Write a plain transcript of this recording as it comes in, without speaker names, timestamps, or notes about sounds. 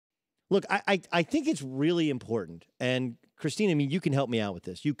Look, I think it's really important. And Kristine, I mean, you can help me out with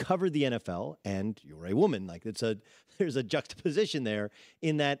this. You covered the NFL, and you're a woman. Like there's a juxtaposition there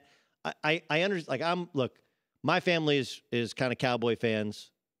in that I understand. Look, my family is kind of Cowboy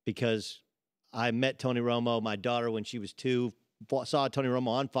fans because I met Tony Romo. My daughter, when she was 2, saw Tony Romo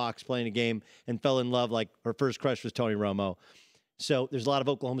on Fox playing a game and fell in love. Like her first crush was Tony Romo. So there's a lot of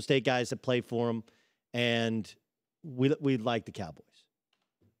Oklahoma State guys that play for him, and we like the Cowboys.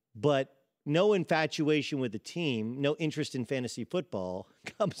 But no infatuation with the team, no interest in fantasy football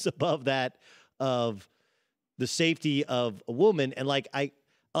comes above that of the safety of a woman. And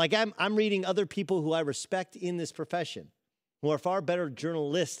I'm reading other people who I respect in this profession who are far better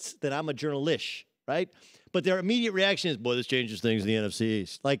journalists than I'm a journalist, right? But their immediate reaction is, boy, this changes things in the NFC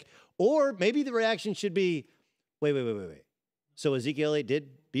East. Or maybe the reaction should be, wait. So Ezekiel Elliott did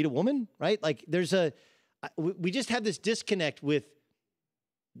beat a woman, right? We just have this disconnect with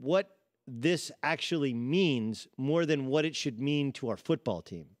what this actually means more than what it should mean to our football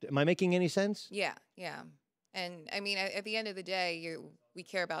team. Am I making any sense? Yeah. And I mean, at the end of the day, we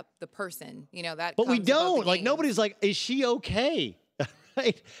care about the person, that. But we don't. Nobody's like, is she okay?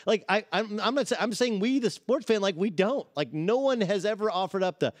 Right? I'm saying we, the sports fan, we don't. No one has ever offered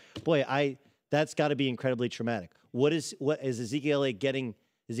up that's got to be incredibly traumatic. What is Ezekiel Elliott getting?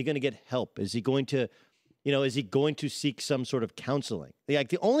 Is he going to get help? Is he going to? Is he going to seek some sort of counseling?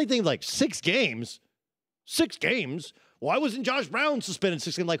 The only thing, 6 games? 6 games? Why wasn't Josh Brown suspended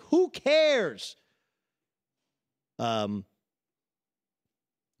 6 games? Who cares? I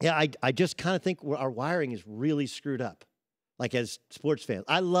just kind of think our wiring is really screwed up. As sports fans.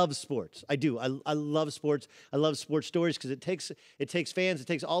 I love sports. I do. I love sports. I love sports stories because it takes fans, it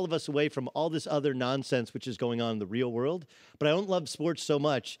takes all of us away from all this other nonsense which is going on in the real world. But I don't love sports so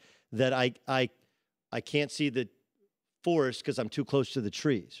much that I can't see the forest because I'm too close to the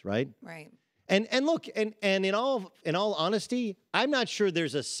trees, right? Right. And look, and in all honesty, I'm not sure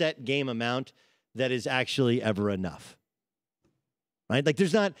there's a set game amount that is actually ever enough. Right?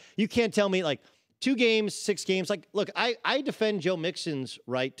 There's not, you can't tell me 2 games, 6 games. Look, I defend Joe Mixon's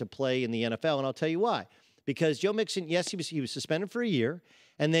right to play in the NFL, and I'll tell you why. Because Joe Mixon, yes, he was suspended for a year,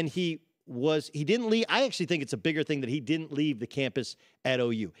 and then he didn't leave. I actually think it's a bigger thing that he didn't leave the campus at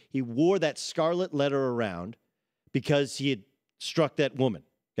OU. He wore that scarlet letter around because he had struck that woman,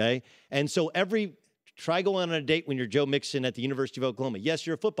 okay? And so try going on a date when you're Joe Mixon at the University of Oklahoma. Yes,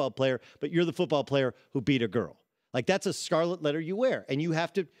 you're a football player, but you're the football player who beat a girl. That's a scarlet letter you wear, and you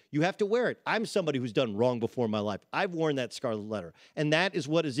have to wear it. I'm somebody who's done wrong before in my life. I've worn that scarlet letter, and that is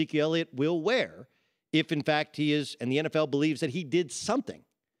what Ezekiel Elliott will wear if, in fact, he is, and the NFL believes that he did something.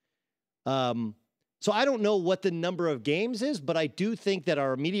 So I don't know what the number of games is, but I do think that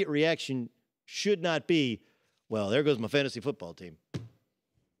our immediate reaction should not be, well, there goes my fantasy football team.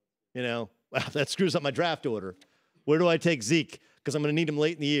 Wow, that screws up my draft order. Where do I take Zeke? Because I'm going to need him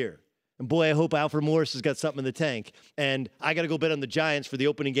late in the year. And boy, I hope Alfred Morris has got something in the tank. And I got to go bet on the Giants for the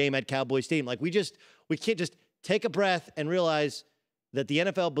opening game at Cowboy Stadium. We can't just take a breath and realize that the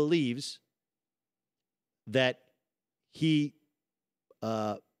NFL believes that he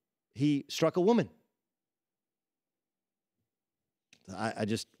struck a woman.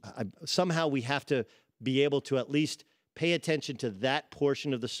 Somehow we have to be able to at least pay attention to that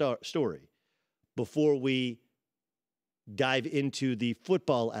portion of the story before we dive into the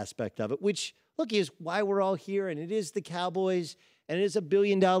football aspect of it, which, look, is why we're all here, and it is the Cowboys, and it is a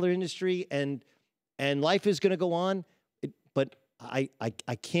billion-dollar industry, and life is going to go on. But I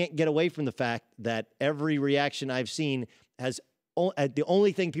can't get away from the fact that every reaction I've seen has the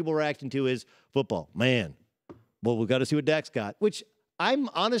only thing people are reacting to is football. Man, well, we've got to see what Dak's got, which I'm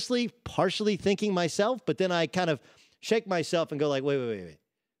honestly partially thinking myself, but then I kind of shake myself and go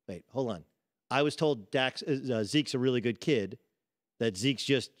wait, hold on. I was told Zeke's a really good kid, that Zeke's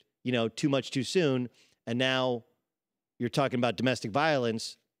just, too much too soon, and now you're talking about domestic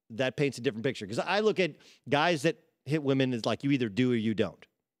violence. That paints a different picture. Because I look at guys that hit women as you either do or you don't.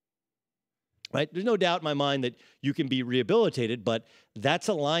 Right? There's no doubt in my mind that you can be rehabilitated, but that's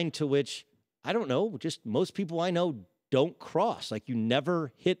a line to which, I don't know, just most people I know don't cross. You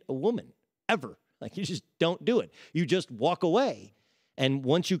never hit a woman, ever. You just don't do it. You just walk away. And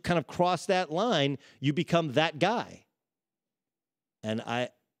once you kind of cross that line, you become that guy. And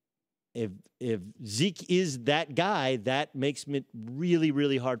if Zeke is that guy, that makes it really,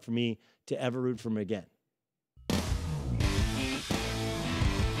 really hard for me to ever root for him again.